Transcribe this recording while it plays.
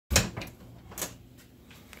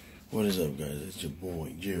What is up, guys? It's your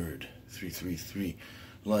boy Jared333.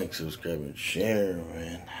 Like, subscribe, and share,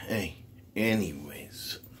 man. Hey,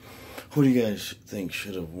 anyways, who do you guys think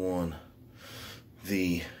should have won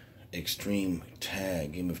the extreme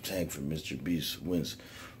game of tag for Mr. Beast wins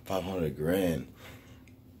 500 grand?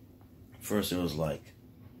 First, it was like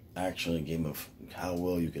actually a game of how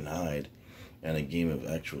well you can hide and a game of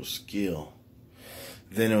actual skill.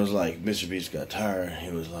 Then it was like Mr. Beast got tired. He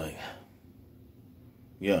was like,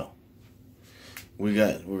 yo, we're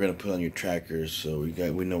gonna put on your trackers so we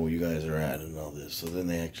know where you guys are at and all this. So then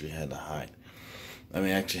they actually had to hide.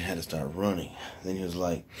 Actually had to start running. Then he was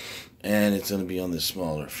like, and it's gonna be on this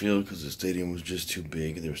smaller field because the stadium was just too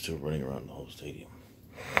big. They were still running around the whole stadium.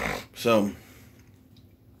 So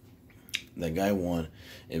that guy won,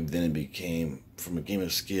 and then it became from a game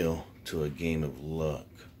of skill to a game of luck.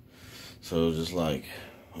 So it was just like,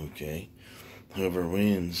 okay, whoever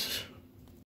wins